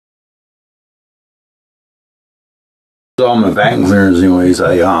All my vacuum cleaners anyways,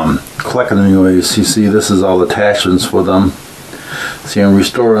 I collected them anyways. You see, this is all the attachments for them. See, I'm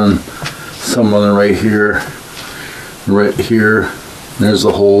restoring some of them right here. Right here. There's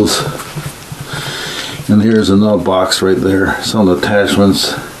the holes. And here's another box right there. Some of the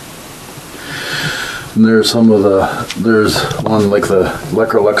attachments. And there's some of the, there's one like the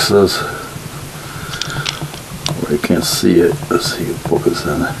Electrolux's. I can't see it. Let's see if focus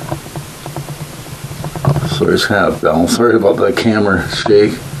in. Sorry, it's kind of balanced. Sorry about the camera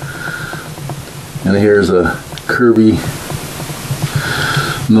shake. And here's a Kirby,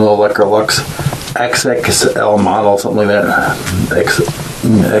 no Electrolux XXL model, something like that.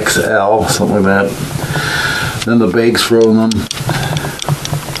 XL, something like that. Then the bags for them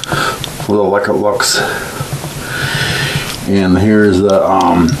for the Electrolux. And here's the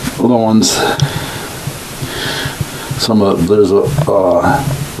other ones. Some of there's a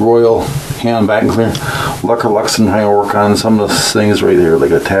Royal hand vacuum cleaner. Electrolux and I work on some of the things right there,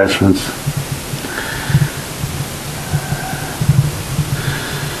 like attachments.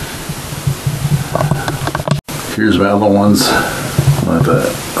 Here's my other ones. Like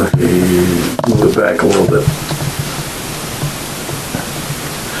that. Okay, move it back a little bit.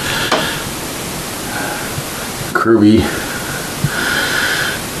 Kirby.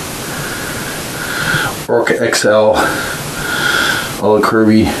 Orca XL. Other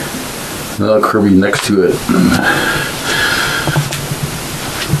Kirby. Another Kirby next to it.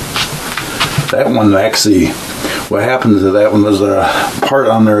 That one actually, what happened to that one, there's a part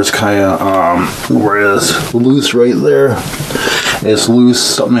on there is kind of where it is loose right there. It's loose,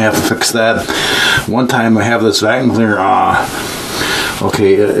 something I have to fix that. One time I have this vacuum cleaner, actually,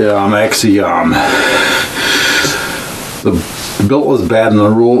 the belt was bad and the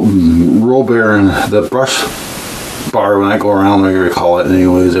roll bar and the brush bar, when I go around, whatever you call it,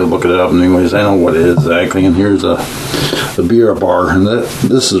 anyways, I look it up, anyways, I know what it is exactly. And here's the beer bar, and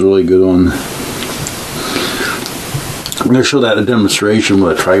this is a really good one. I'm going to show that in a demonstration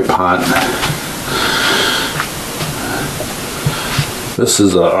with a tripod. This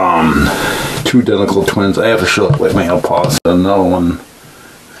is a two identical twins. I have to show it like my pause. Another one,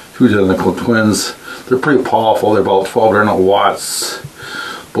 two identical twins. They're pretty powerful. They're about 1200 watts,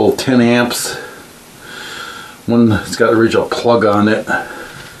 both 10 amps. One's got the original plug on it.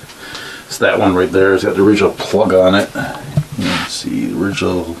 It's that one right there. It's got the original plug on it. You can see the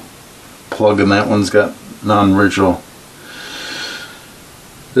original plug, and that one's got non-original.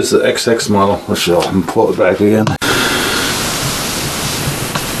 This is the XX model. Let's show. I'm gonna pull it back again.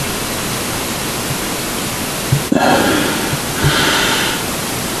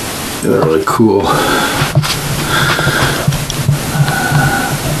 They're really cool.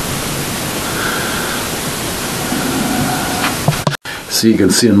 So you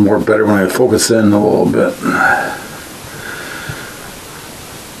can see them more better when I focus in a little bit.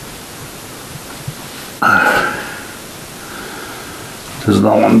 There's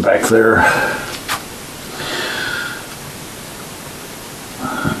another one back there.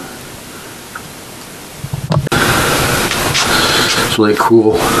 It's really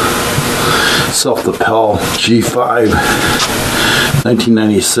cool. Self-propel G5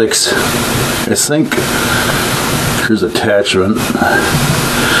 1996. I think here's attachment.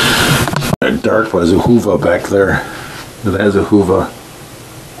 Dark, but there's a Hoover back there. It has a Hoover.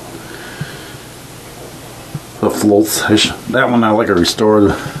 The floats. That one I like it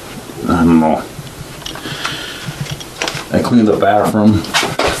restored. I don't know. I cleaned the bathroom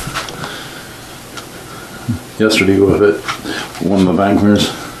yesterday with it. One of the vacuum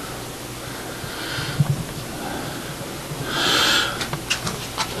cleaners.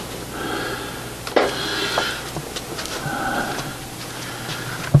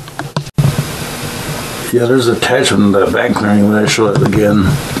 Yeah, there's an attachment to that vacuum cleaner when I show it again.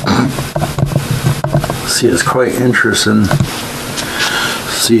 See, it's quite interesting.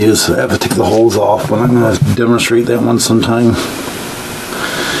 See, I have to take the holes off, but I'm going to demonstrate that one sometime.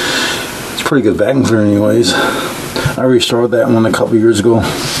 It's a pretty good vacuum cleaner anyways. I restored that one a couple years ago.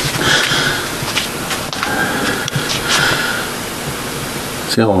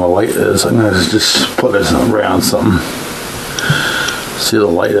 See how the light is? I'm going to just put it around something. See the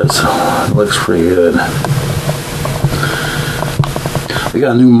light is. It looks pretty good. I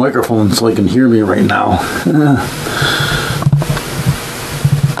got a new microphone so I can hear me right now.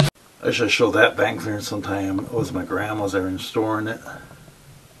 I should show that vacuum cleaner sometime. It was my grandma's there storing it.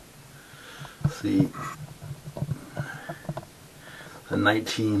 See, the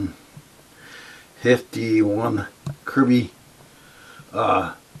 1951 Kirby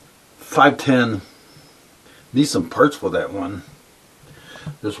 510. Need some parts for that one.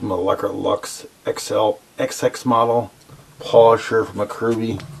 This is from a Lux XL XX model. Polisher from a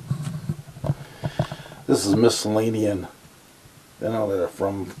Kirby. This is miscellaneous. I know they're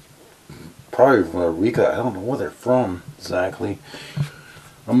from, probably from Eureka. I don't know where they're from exactly.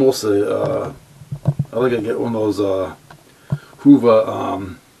 I'm mostly, I think I get one of those Hoover,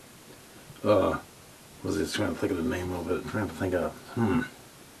 was it, trying to think of the name of it, I'm trying to think of, can't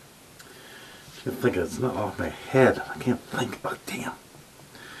think of, it's not off my head, I can't think, oh damn.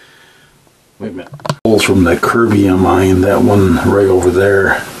 Wait a minute. Pulls from that Kirby on mine, that one right over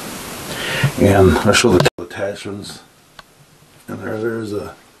there. And I show the attachments. And there's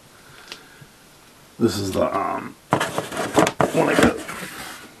a, this is the, one I got.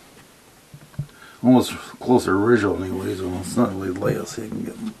 Almost close to original anyways, well, it's not really light, let's see if I can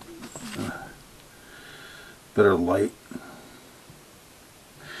get better light.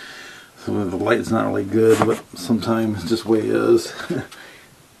 So the light is not really good, but sometimes it's just the way it is.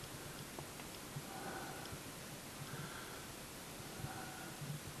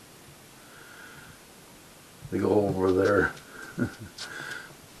 They go over there.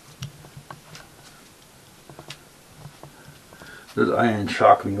 There's iron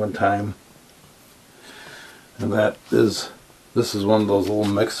shock me one time. And this is one of those little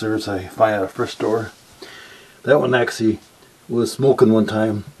mixers I find at a thrift store. That one actually was smoking one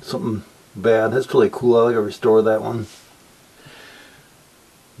time, something bad. That's really cool. I like to restore that one.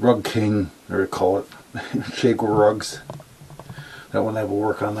 Rug King, or call it. Shake rugs. That one I will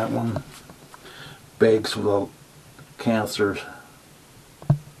work on that one. Bags without cancers.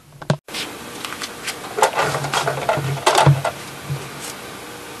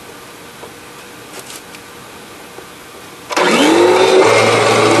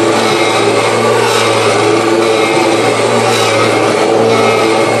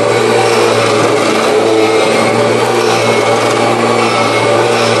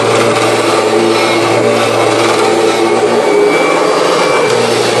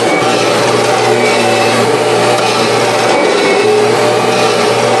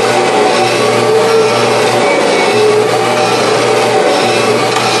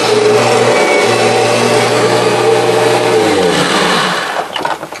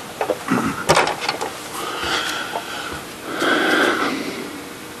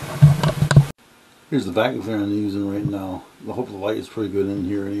 Here's the vacuum cleaner I'm using right now. I hope the light is pretty good in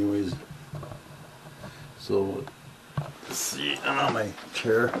here anyways. So, let's see, I'm on my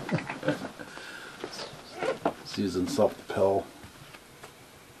chair. It's using self-propel.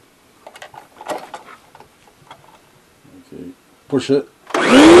 Okay, push it.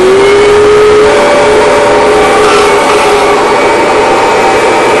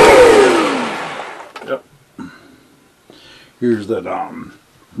 Yep. Here's that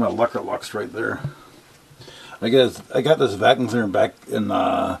my Lux right there. I got this vacuum cleaner back in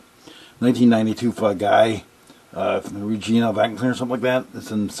 1992 for a guy, from Regina vacuum cleaner or something like that. It's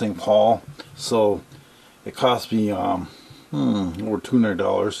in St. Paul. So it cost me over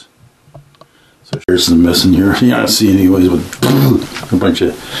 $200. So here's some missing here. You don't see anyways, with a bunch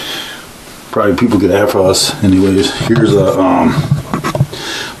of probably people get after us. Anyways, here's a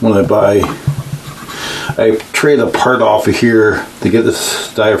when I buy. I trade a part off of here to get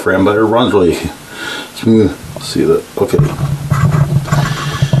this diaphragm, but it runs really smooth. See that? Okay.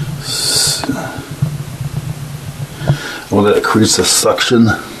 Well, that creates a suction.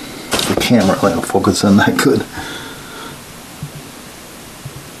 The camera can't focus in that good.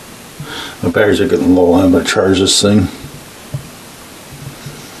 The batteries are getting low. I'm going to charge this thing.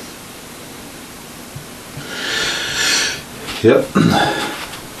 Yep.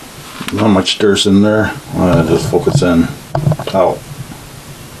 Not much dirt's in there. Just focus in. Out.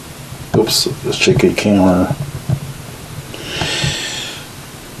 Oops, this shaky camera.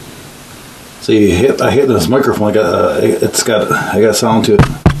 See, I hit this microphone. I got sound to it.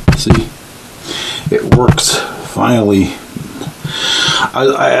 See, it works finally.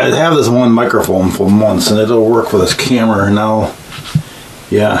 I have this one microphone for months, and it'll work for this camera now.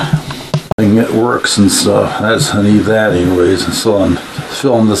 Yeah, it works and stuff. I need that anyways. So I'm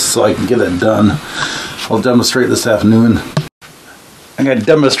filming this so I can get it done. I'll demonstrate this afternoon. I'm going to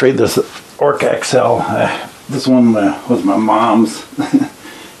demonstrate this Orca XL. This one was my mom's.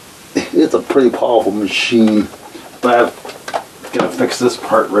 It's a pretty powerful machine, but I've got to fix this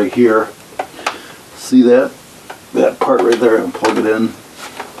part right here. See that? That part right there, and plug it in.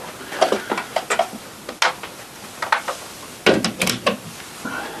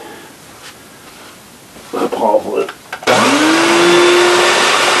 How powerful it is.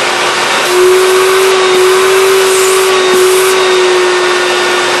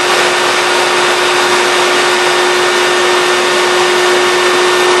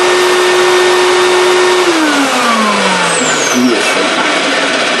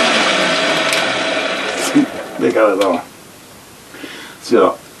 They got it all.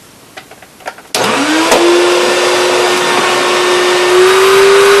 So.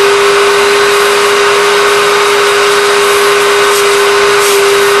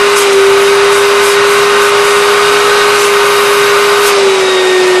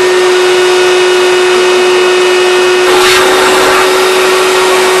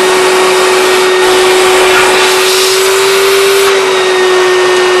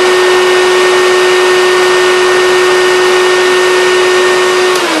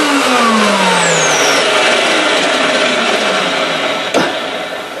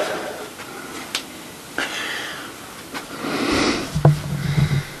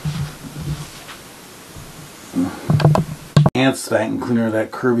 Vacuum cleaner,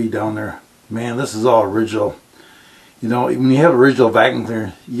 that Kirby down there, man, this is all original. You know, when you have original vacuum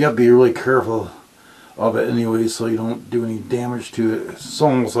cleaner, you gotta be really careful of it anyway, so you don't do any damage to it. It's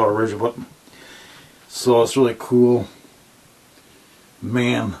almost all original, but so it's really cool.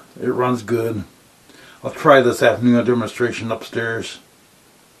 Man, it runs good. I'll try this afternoon, a demonstration upstairs.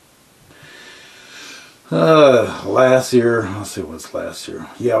 Last year, let's see, what's last year?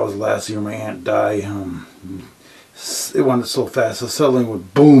 Yeah, it was last year. My aunt died. It went so fast. The suddenly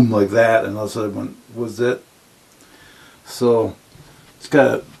went boom like that, and all of a sudden went, was it? So it's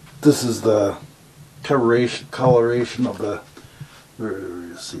got. This is the coloration of the.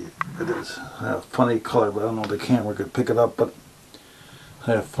 Let's see, it is. I have a funny color, but I don't know if the camera could pick it up. But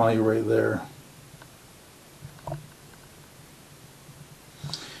I have funny right there.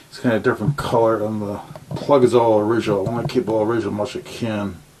 It's kind of different color, and the plug is all original. I want to keep all original as much as I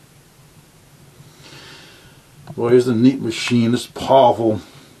can. Well, here's a neat machine. It's powerful.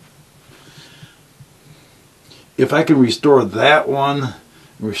 If I can restore that one,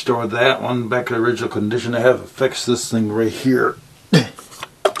 back to the original condition, I have to fix this thing right here.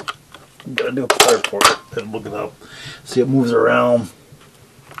 Gotta do a part for it and look it up. See, it moves around.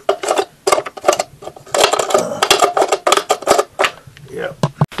 Yeah.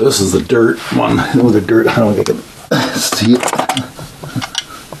 This is the dirt one. Oh, the dirt. I don't think I can see it.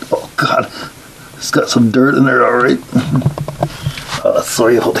 Oh God. It's got some dirt in there, alright.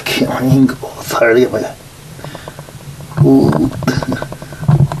 Sorry, hold the camera angle. It's hard to get my. Ooh.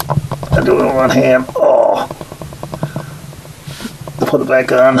 I do it on one hand. Oh. To put it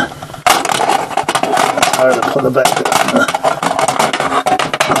back on. It's hard to put it back on.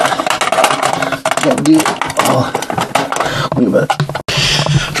 Can't do it. Oh. Wait a minute.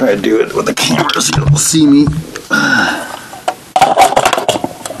 Try to do it with the camera so you'll see me.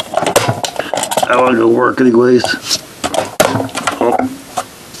 I want to go work anyways. Oh.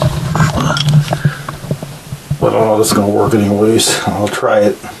 But I don't know if this is going to work anyways. I'll try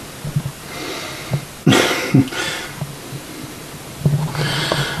it.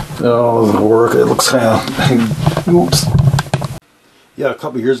 Oh, it doesn't work. It looks kind of... Oops. Yeah, a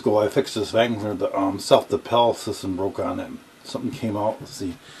couple years ago I fixed this vacuum cleaner. The self-propel system broke on it. Something came out. Let's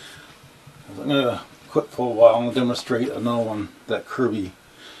see. I'm going to quit for a while. I'm going to demonstrate another one, that Kirby.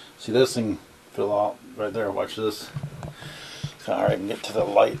 See, this thing fill out right there. Watch this. Alright, I can get to the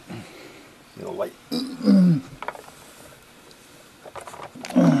light. See the light.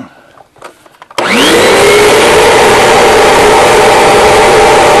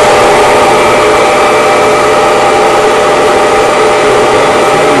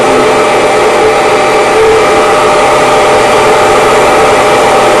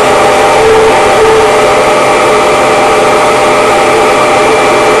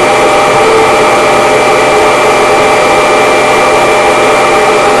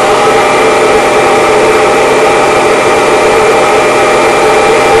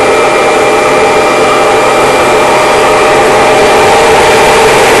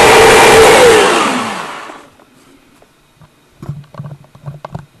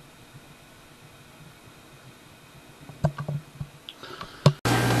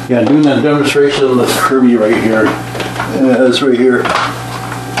 Yeah, doing that demonstration of this Kirby right here. This right here.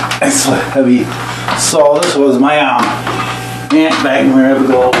 It's heavy. So this was my aunt back when we were able to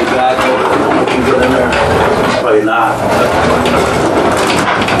go all the way back. I can get in there. Probably not.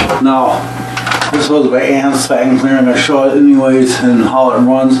 No. This was my aunt's vacuum cleaner. I'm going to show it anyways and how it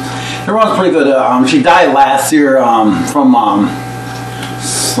runs. It runs pretty good. She died last year from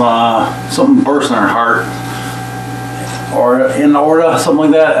something burst in her heart. Or in aorta,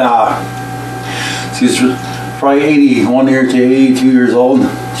 something like that. She's probably 81 years to 82 years old.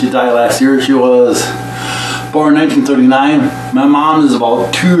 She died last year. She was born in 1939. My mom is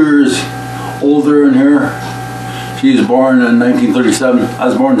about 2 years older than her. She was born in 1937. I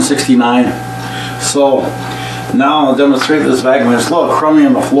was born in 69. So now I'll demonstrate this vacuum. It's a little crummy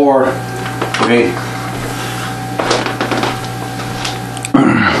on the floor. Okay.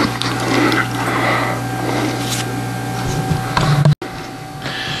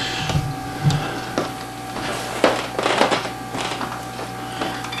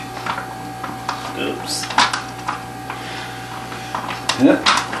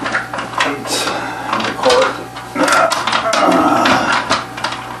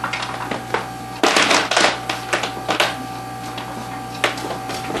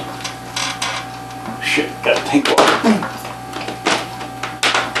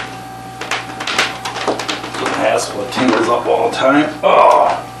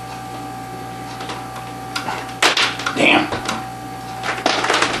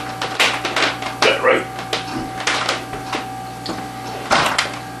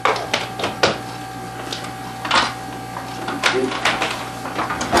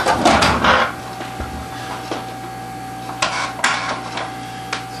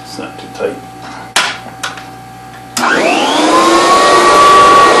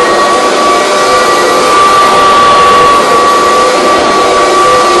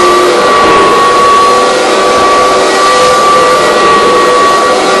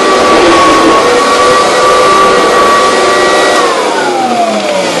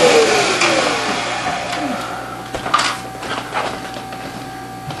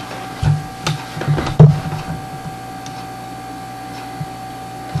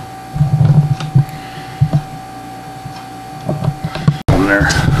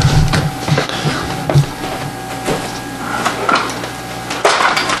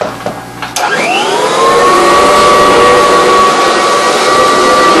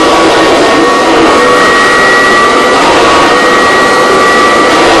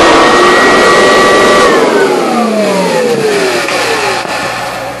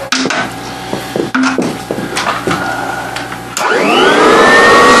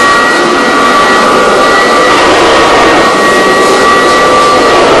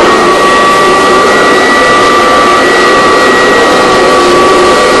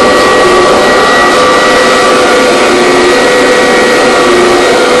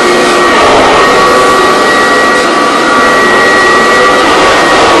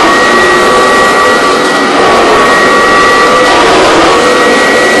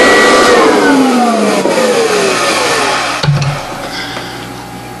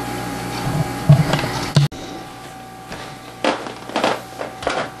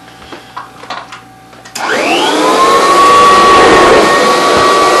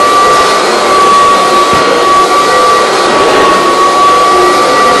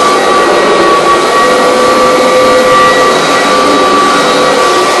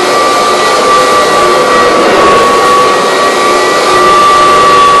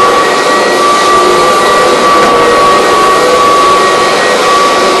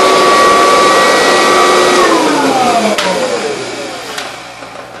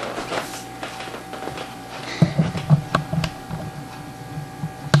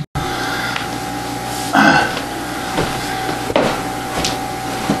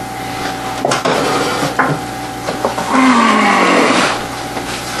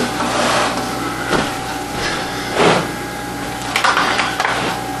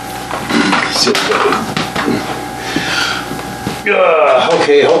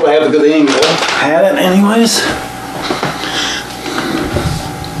 Okay, hope I have a good angle. Had it anyways.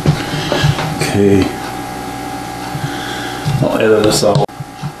 Okay. I'll edit this out.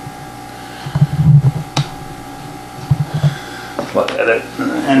 I'll edit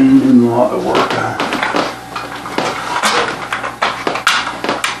and do a lot of work.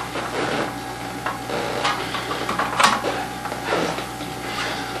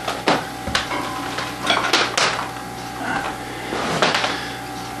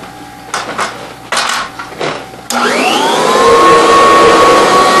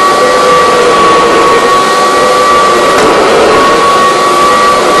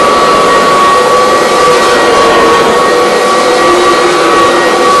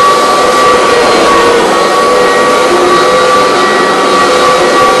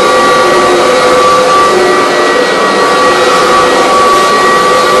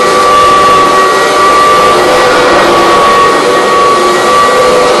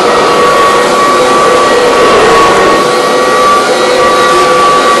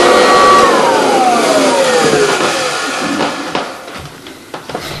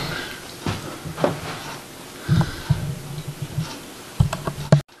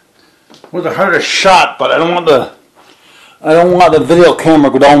 It was the hardest shot, but I don't want the video camera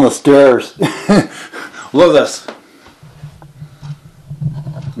to go down the stairs. Look at this.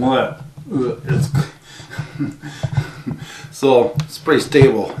 Look at that. So it's pretty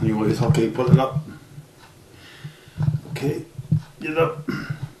stable. Anyways, okay, put it up. Okay, get it up.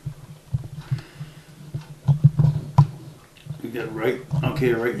 You get it right.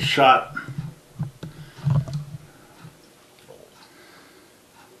 Okay, right shot.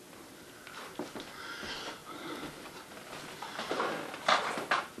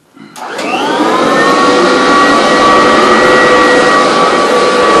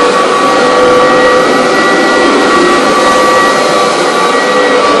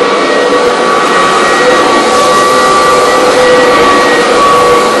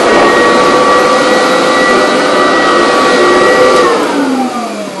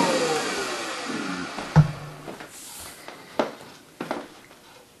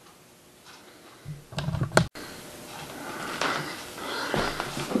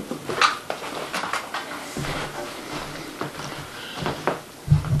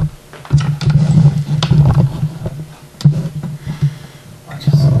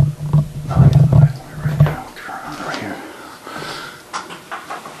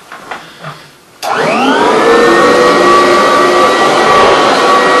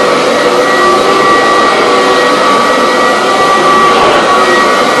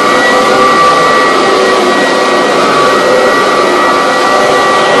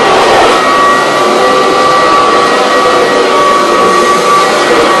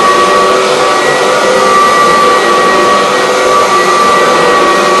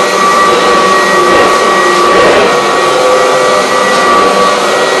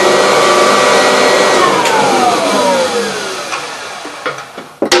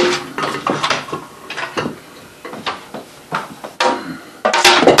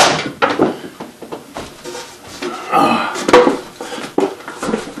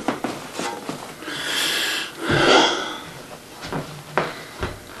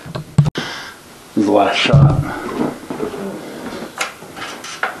 There's a lot of shot.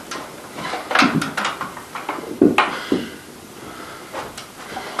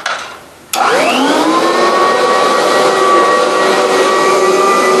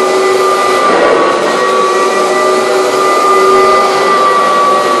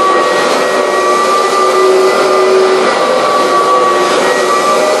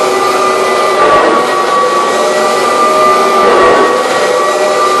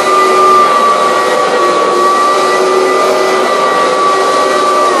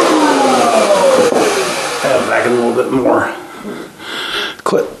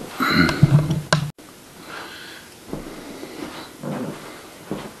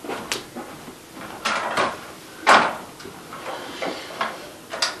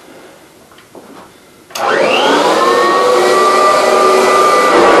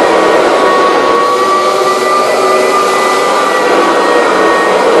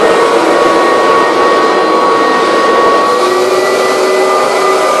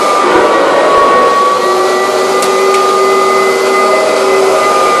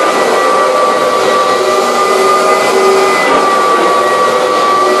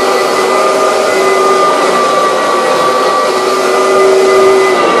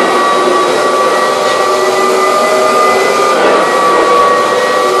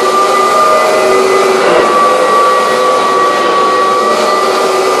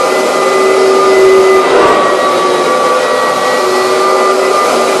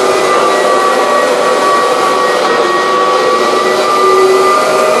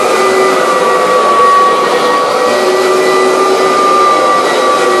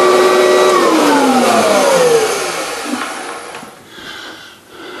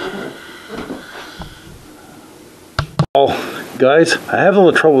 guys, I have a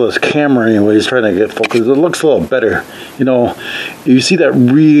little trouble with this camera anyways, trying to get focused. It looks a little better. You know, you see that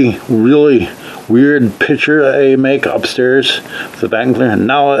really weird picture I make upstairs with the vacuum cleaner?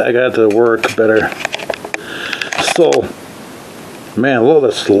 Now I got it to work better. So, man, look,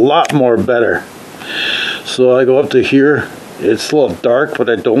 that's a lot more better. So I go up to here. It's a little dark, but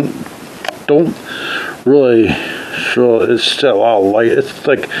I don't really show. It's still a lot of light. It's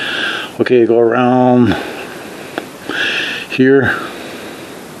like, okay, go around here.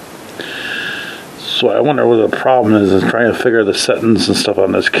 So I wonder what the problem is trying to figure the settings and stuff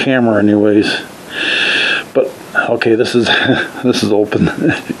on this camera anyways. But okay, this is this is open.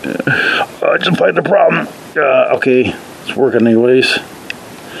 I just find the problem. Okay, it's working anyways.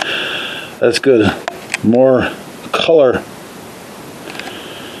 That's good. More color.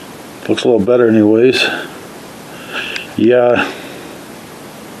 Looks a little better anyways. Yeah.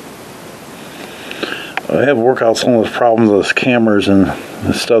 I have worked out some of those problems with cameras and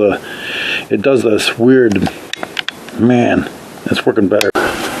stuff. It does this weird, man, it's working better.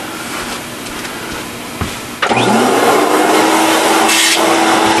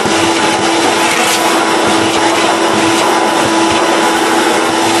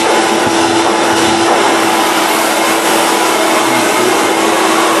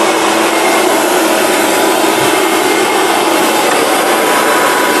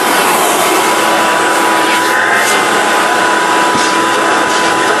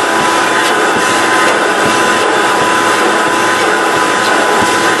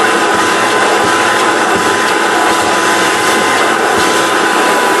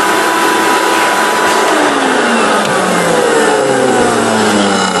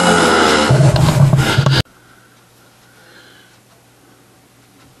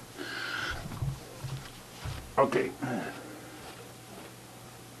 Okay.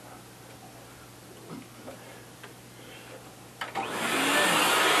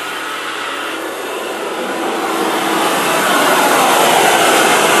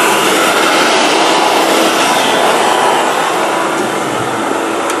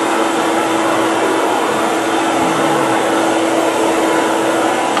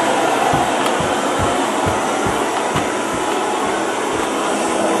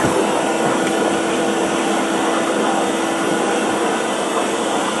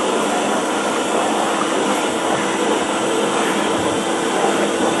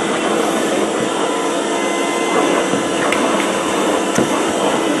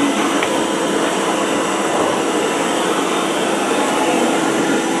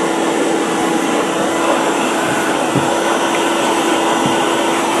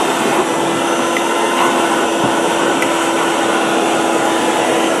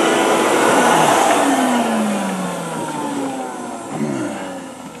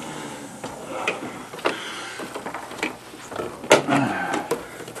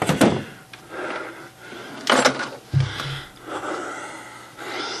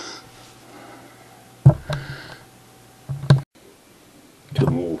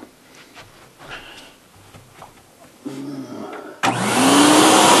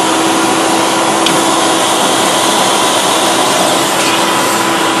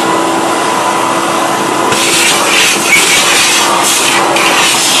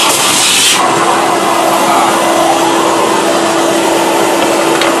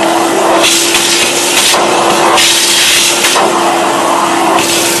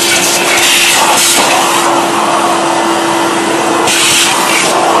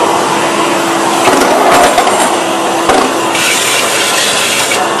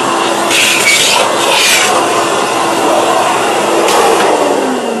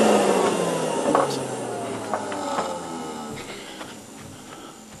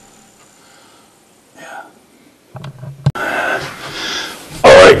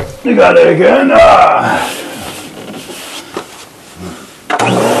 You got it again.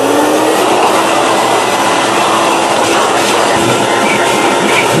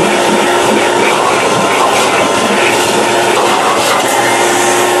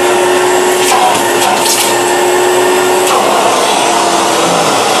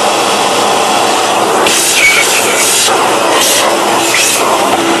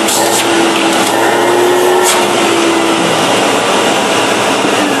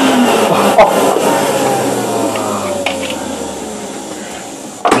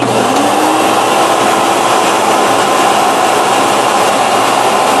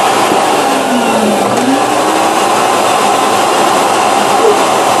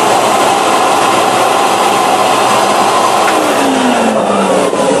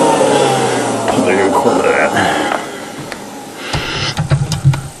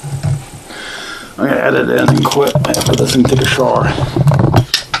 Okay. add it in and quit after this and take a shower.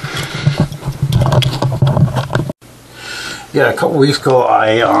 Yeah, a couple weeks ago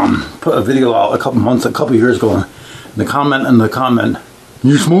I put a video out, a couple years ago, in the comment,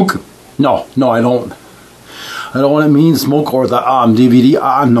 you smoke? No, I don't. I don't know what it means, smoke, or the DVD.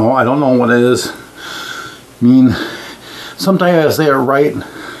 No, I don't know what it is. I mean, sometimes I say it right.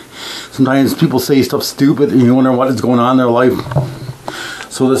 Sometimes people say stuff stupid and you wonder what is going on in their life.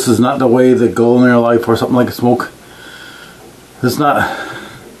 So this is not the way they go in their life, or something like a smoke. It's not.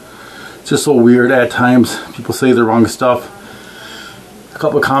 It's just so weird at times. People say the wrong stuff. A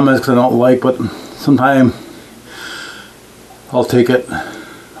couple of comments I don't like, but sometimes I'll take it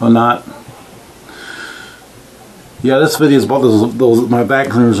or not. Yeah, this video is about those my back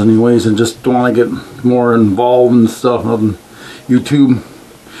cleaners anyways, and just don't want to get more involved and stuff on YouTube.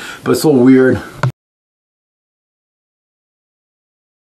 But it's so weird.